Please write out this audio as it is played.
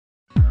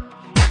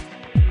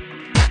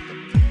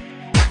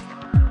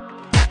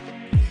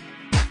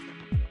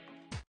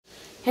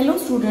Hello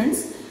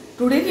students,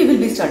 today we will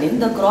be studying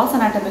the gross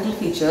anatomical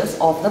features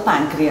of the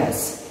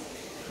pancreas.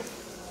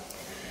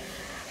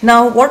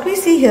 Now what we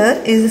see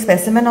here is a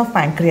specimen of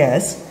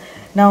pancreas.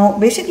 Now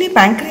basically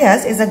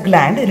pancreas is a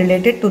gland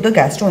related to the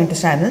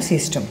gastrointestinal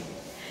system.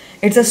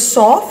 It's a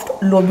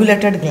soft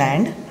lobulated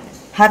gland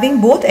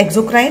having both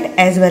exocrine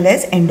as well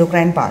as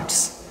endocrine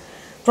parts.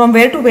 From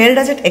where to where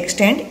does it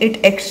extend?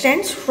 It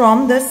extends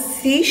from the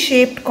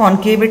C-shaped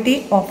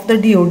concavity of the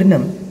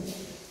duodenum,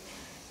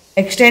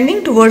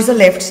 extending towards the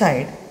left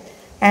side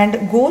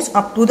and goes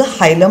up to the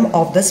hilum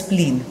of the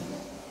spleen.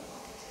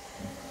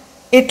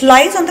 It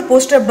lies on the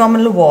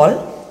post-abdominal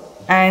wall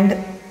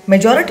and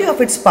majority of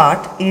its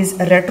part is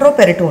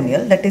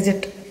retroperitoneal, that is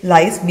it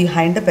lies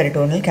behind the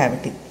peritoneal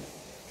cavity.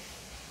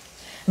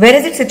 Where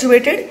is it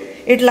situated?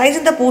 It lies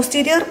in the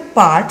posterior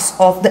parts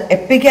of the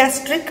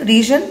epigastric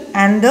region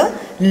and the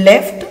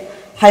left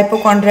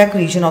hypochondriac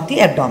region of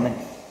the abdomen.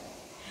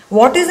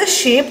 What is the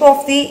shape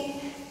of the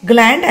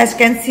gland? As you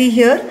can see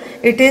here,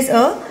 it is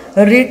a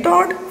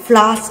retort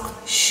flask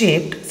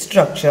shaped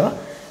structure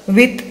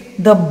with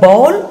the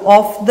ball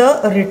of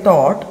the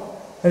retort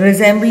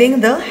resembling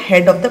the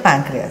head of the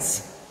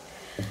pancreas.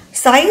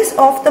 Size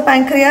of the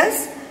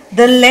pancreas,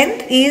 the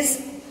length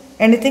is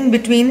anything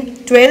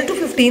between 12 to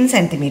 15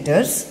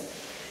 centimeters.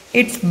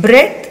 Its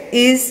breadth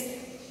is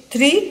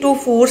 3 to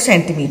 4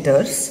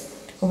 centimeters,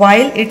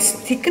 while its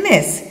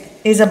thickness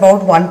is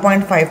about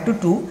 1.5 to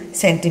 2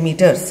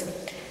 centimeters.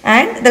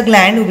 And the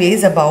gland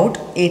weighs about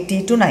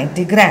 80 to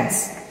 90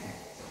 grams.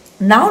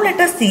 Now let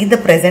us see the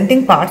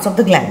presenting parts of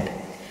the gland.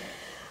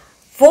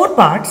 4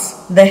 parts: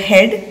 the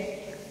head,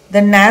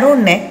 the narrow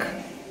neck,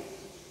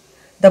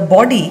 the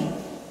body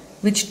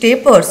which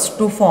tapers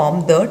to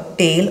form the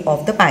tail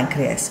of the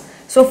pancreas.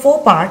 So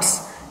 4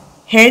 parts: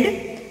 head,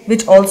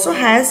 which also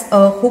has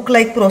a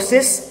hook-like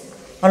process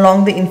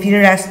along the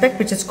inferior aspect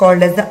which is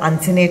called as the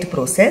uncinate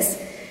process,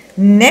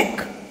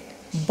 neck,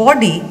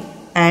 body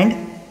and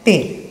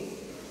tail.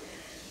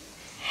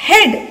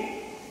 Head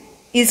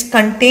is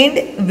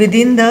contained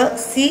within the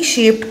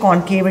C-shaped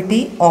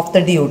concavity of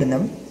the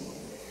duodenum.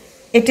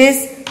 It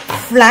is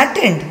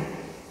flattened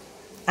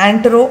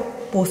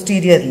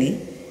antero-posteriorly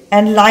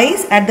and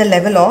lies at the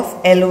level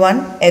of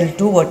L1,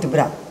 L2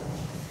 vertebra.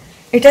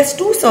 It has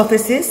 2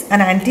 surfaces,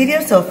 an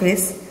anterior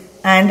surface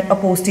and a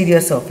posterior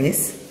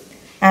surface,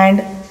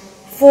 and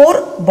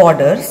 4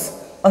 borders: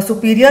 a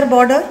superior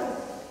border,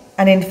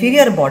 an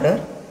inferior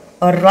border,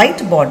 a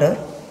right border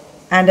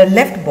and a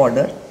left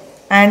border,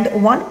 and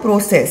 1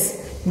 process,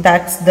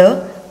 that's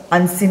the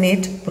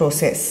uncinate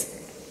process.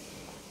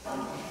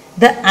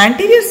 The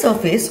anterior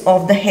surface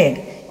of the head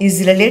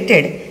is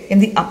related in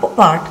the upper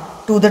part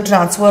to the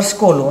transverse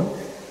colon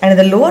and in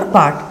the lower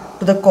part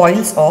to the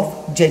coils of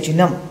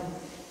jejunum.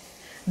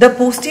 The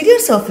posterior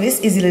surface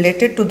is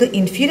related to the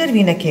inferior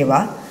vena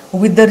cava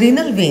with the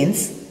renal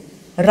veins,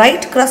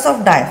 right crus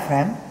of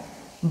diaphragm,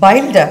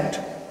 bile duct,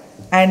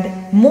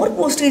 and more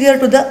posterior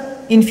to the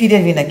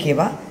inferior vena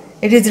cava,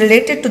 it is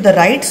related to the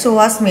right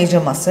psoas major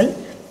muscle,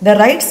 the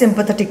right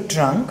sympathetic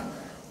trunk,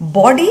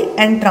 body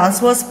and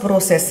transverse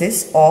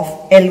processes of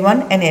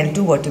L1 and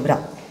L2 vertebra.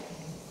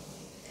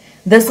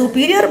 The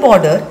superior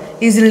border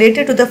is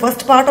related to the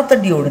first part of the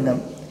duodenum,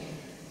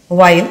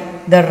 while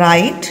the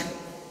right,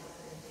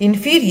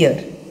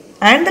 inferior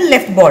and the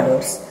left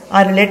borders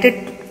are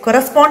related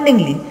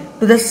correspondingly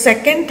to the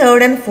second,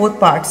 third and fourth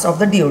parts of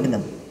the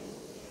duodenum.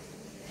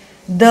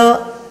 The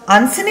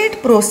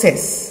uncinate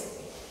process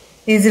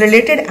is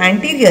related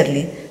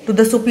anteriorly to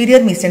the superior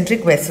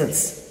mesenteric vessels,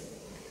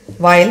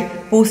 while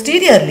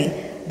posteriorly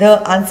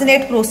the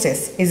uncinate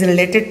process is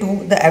related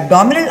to the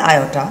abdominal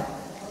aorta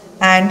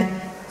and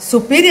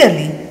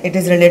superiorly it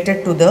is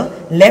related to the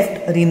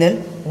left renal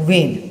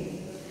vein.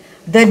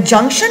 The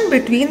junction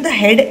between the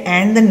head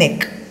and the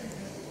neck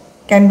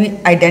can be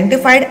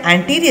identified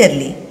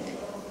anteriorly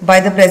by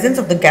the presence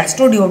of the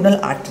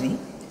gastroduodenal artery,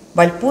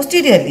 while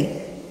posteriorly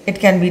it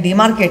can be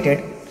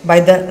demarcated by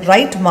the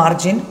right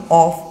margin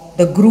of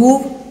the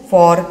groove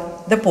for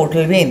the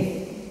portal vein.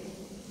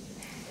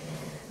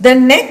 The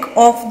neck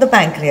of the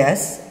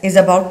pancreas is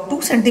about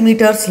 2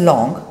 centimeters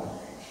long.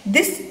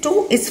 This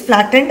too is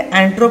flattened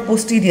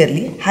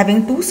anteroposteriorly,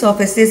 having 2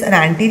 surfaces, an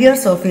anterior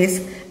surface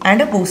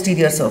and a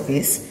posterior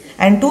surface,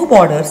 and 2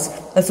 borders,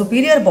 a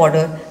superior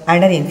border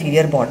and an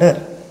inferior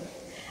border.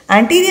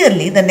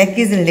 Anteriorly, the neck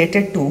is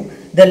related to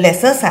the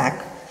lesser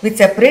sac which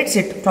separates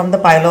it from the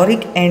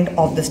pyloric end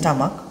of the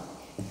stomach,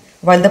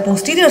 while the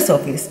posterior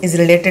surface is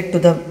related to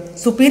the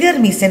superior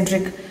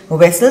mesenteric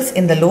vessels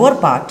in the lower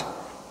part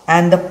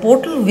and the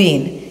portal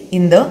vein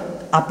in the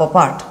upper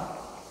part.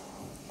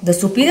 The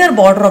superior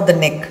border of the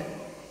neck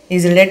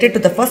is related to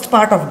the first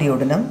part of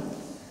duodenum,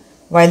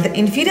 while the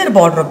inferior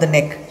border of the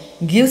neck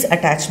gives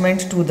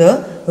attachment to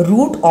the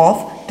root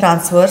of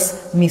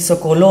transverse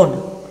mesocolon.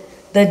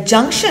 The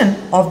junction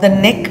of the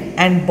neck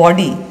and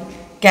body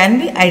can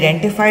be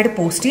identified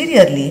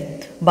posteriorly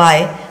by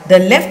the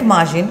left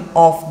margin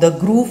of the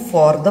groove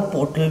for the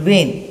portal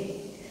vein.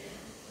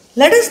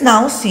 Let us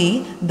now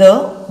see the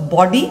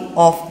body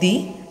of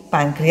the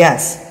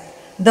pancreas.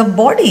 The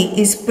body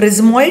is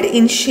prismoid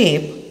in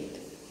shape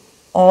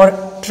or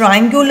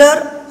triangular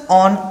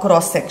on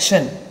cross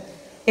section.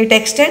 It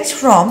extends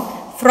from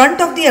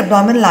front of the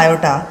abdominal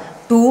aorta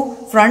to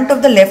front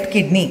of the left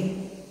kidney.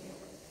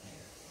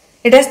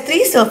 It has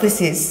three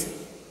surfaces: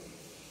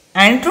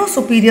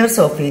 antero-superior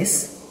surface,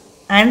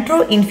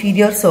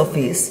 antero-inferior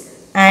surface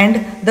and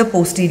the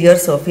posterior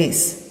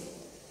surface,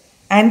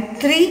 and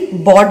three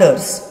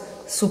borders: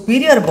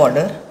 superior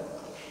border,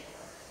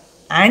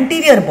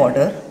 anterior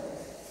border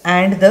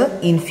and the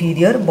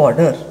inferior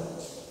border.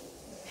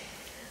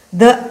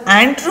 The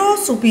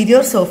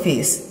antero-superior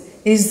surface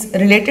is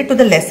related to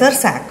the lesser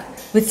sac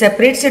which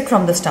separates it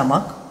from the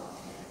stomach.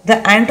 The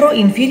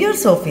antero-inferior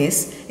surface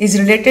is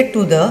related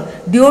to the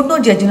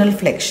duodenojejunal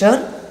flexure,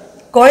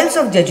 coils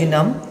of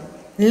jejunum,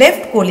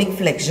 left colic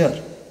flexure,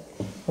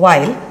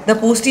 while the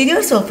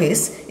posterior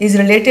surface is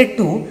related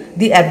to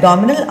the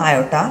abdominal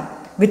aorta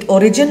with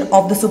origin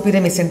of the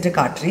superior mesenteric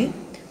artery,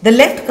 the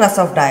left crus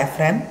of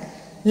diaphragm,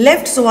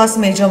 left psoas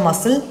major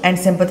muscle and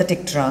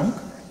sympathetic trunk,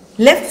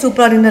 left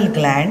suprarenal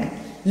gland,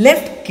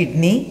 left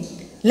kidney,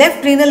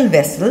 left renal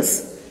vessels,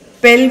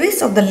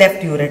 pelvis of the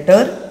left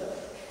ureter,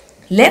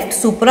 left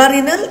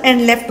suprarenal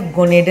and left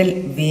gonadal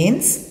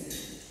veins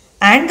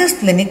and the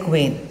splenic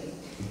vein.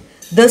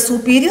 The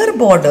superior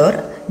border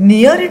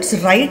near its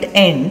right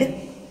end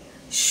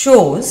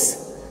shows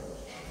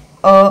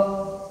a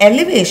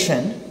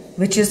elevation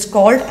which is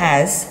called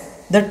as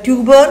the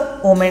tuber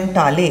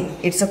omentale.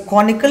 It's a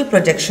conical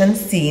projection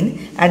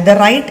seen at the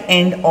right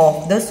end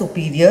of the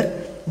superior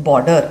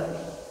border.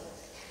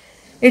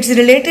 It's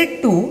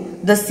related to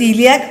the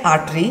celiac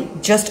artery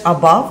just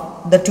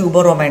above the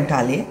tuber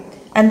omentale,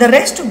 and the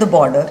rest of the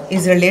border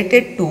is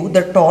related to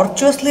the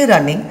tortuously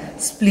running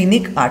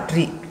splenic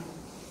artery.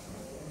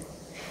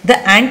 The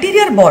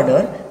anterior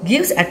border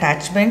gives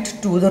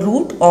attachment to the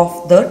root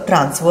of the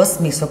transverse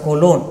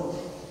mesocolon.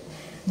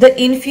 The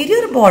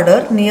inferior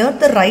border near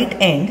the right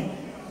end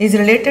is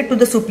related to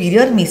the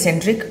superior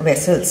mesenteric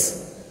vessels.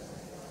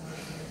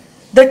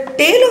 The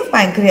tail of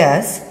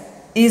pancreas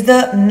is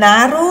the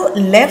narrow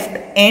left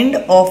end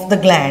of the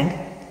gland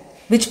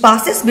which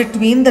passes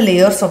between the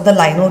layers of the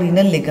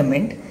linorenal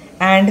ligament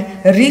and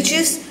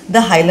reaches the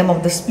hilum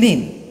of the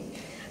spleen.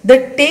 The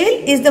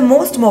tail is the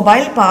most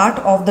mobile part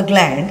of the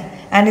gland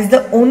and is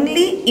the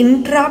only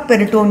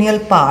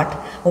intraperitoneal part,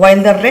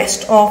 while the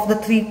rest of the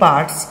three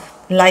parts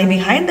lie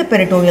behind the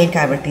peritoneal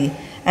cavity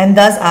and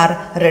thus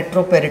are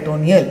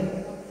retroperitoneal.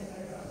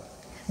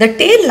 The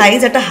tail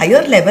lies at a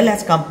higher level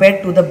as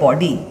compared to the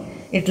body.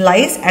 It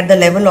lies at the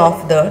level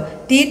of the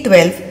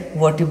T12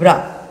 vertebra.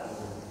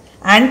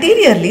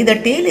 Anteriorly, the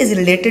tail is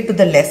related to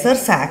the lesser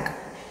sac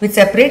which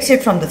separates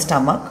it from the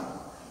stomach.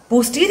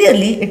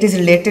 Posteriorly, it is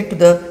related to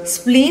the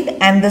spleen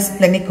and the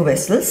splenic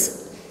vessels,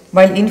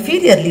 while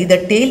inferiorly,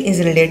 the tail is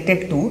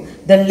related to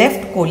the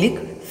left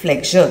colic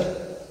flexure.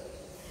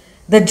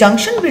 The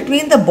junction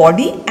between the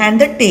body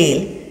and the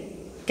tail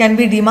can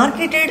be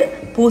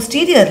demarcated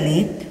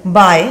posteriorly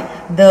by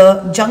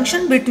the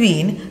junction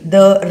between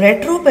the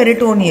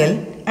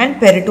retroperitoneal and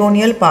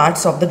peritoneal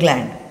parts of the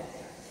gland.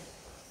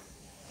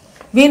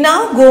 We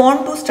now go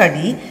on to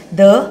study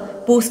the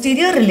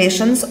posterior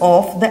relations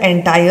of the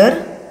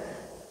entire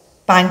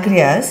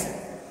pancreas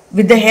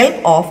with the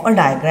help of a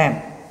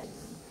diagram.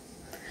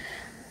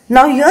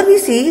 Now here we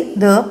see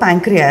the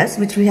pancreas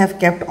which we have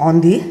kept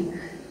on the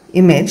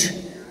image,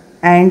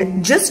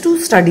 and just to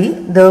study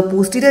the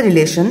posterior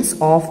relations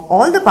of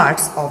all the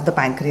parts of the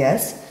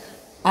pancreas,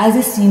 as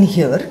is seen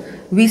here,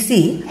 we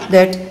see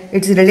that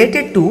it is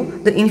related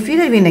to the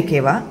inferior vena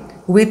cava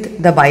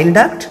with the bile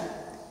duct,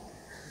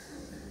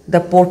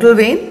 the portal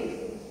vein,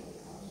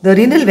 the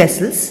renal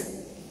vessels,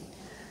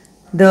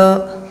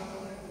 the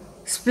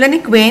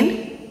splenic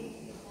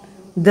vein,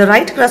 the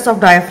right crus of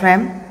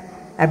diaphragm,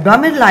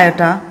 abdominal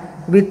aorta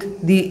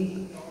with the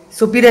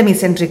superior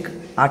mesenteric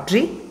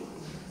artery,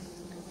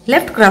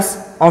 left crus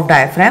of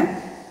diaphragm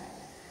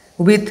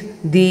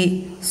with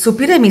the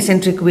superior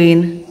mesenteric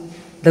vein,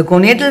 the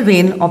gonadal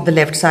vein of the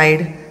left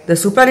side, the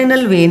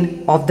suprarenal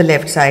vein of the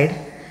left side,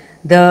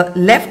 the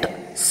left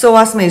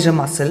psoas major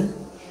muscle,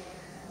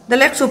 the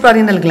left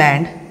suprarenal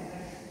gland,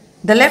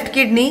 the left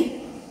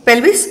kidney,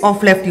 pelvis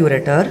of left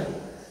ureter,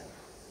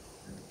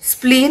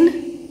 spleen,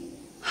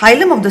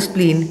 hilum of the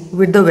spleen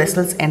with the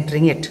vessels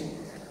entering it.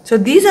 So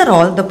these are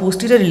all the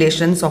posterior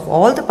relations of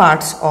all the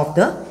parts of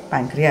the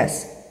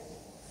pancreas.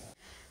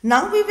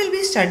 Now we will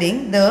be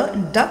studying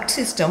the duct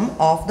system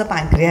of the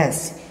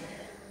pancreas.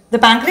 The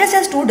pancreas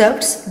has two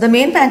ducts, the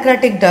main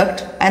pancreatic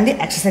duct and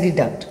the accessory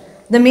duct.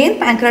 The main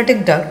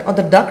pancreatic duct or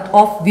the duct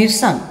of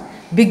Wirsung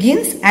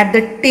begins at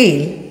the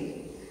tail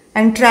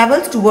and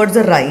travels towards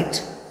the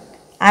right.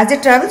 As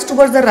it travels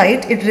towards the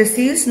right, it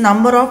receives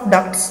number of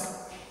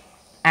ducts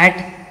at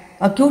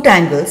acute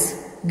angles,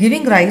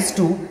 giving rise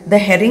to the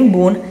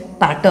herringbone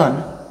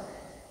pattern.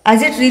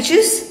 As it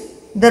reaches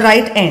the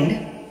right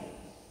end,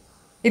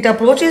 it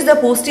approaches the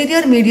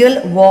posterior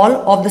medial wall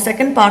of the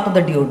second part of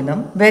the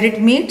duodenum, where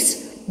it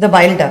meets the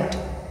bile duct.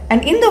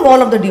 And in the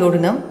wall of the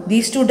duodenum,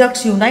 these two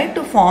ducts unite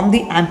to form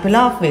the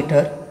ampulla of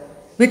Vater,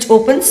 which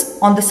opens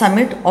on the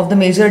summit of the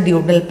major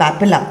duodenal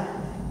papilla,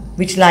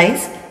 which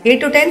lies 8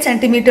 to 10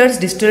 centimeters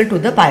distal to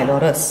the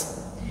pylorus.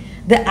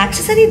 The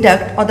accessory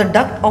duct or the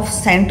duct of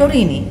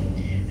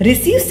Santorini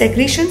receives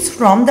secretions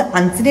from the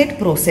uncinate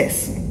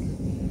process,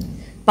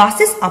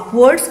 passes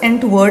upwards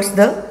and towards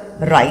the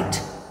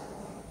right,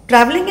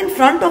 travelling in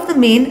front of the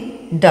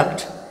main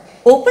duct,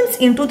 opens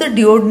into the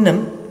duodenum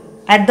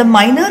at the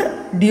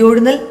minor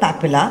duodenal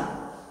papilla,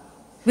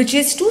 which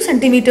is 2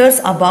 centimeters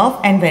above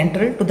and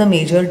ventral to the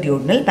major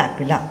duodenal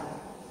papilla.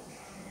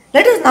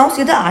 Let us now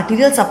see the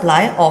arterial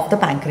supply of the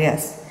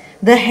pancreas.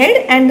 The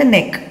head and the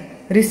neck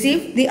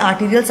receive the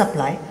arterial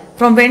supply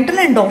from ventral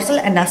and dorsal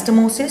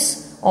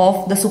anastomosis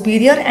of the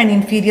superior and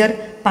inferior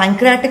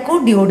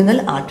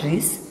pancreatico-duodenal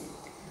arteries,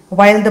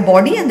 while the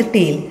body and the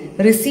tail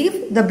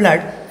receive the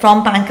blood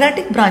from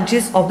pancreatic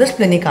branches of the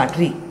splenic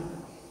artery.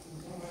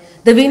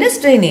 The venous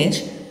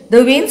drainage,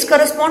 the veins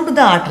correspond to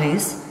the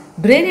arteries,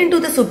 drain into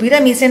the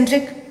superior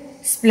mesenteric,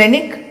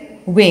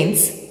 splenic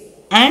veins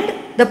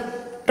and the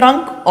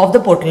trunk of the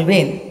portal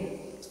vein.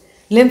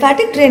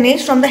 Lymphatic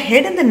drainage from the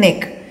head and the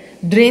neck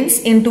drains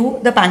into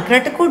the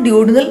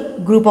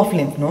pancreatico-duodenal group of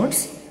lymph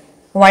nodes,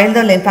 while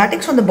the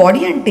lymphatics from the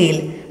body and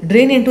tail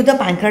drain into the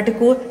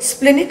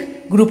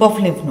pancreatico-splenic group of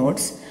lymph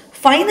nodes.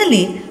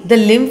 Finally, the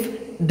lymph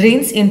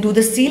drains into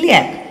the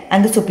celiac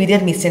and the superior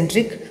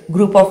mesenteric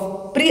group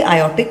of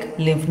pre-aortic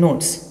lymph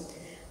nodes.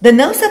 The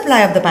nerve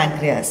supply of the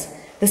pancreas.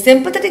 The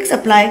sympathetic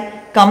supply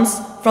comes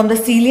from the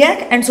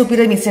celiac and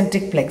superior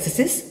mesenteric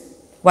plexuses,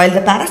 while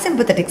the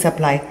parasympathetic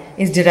supply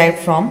is derived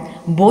from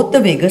both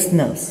the vagus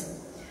nerves.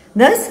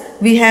 Thus,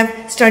 we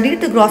have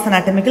studied the gross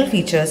anatomical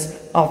features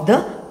of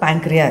the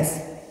pancreas.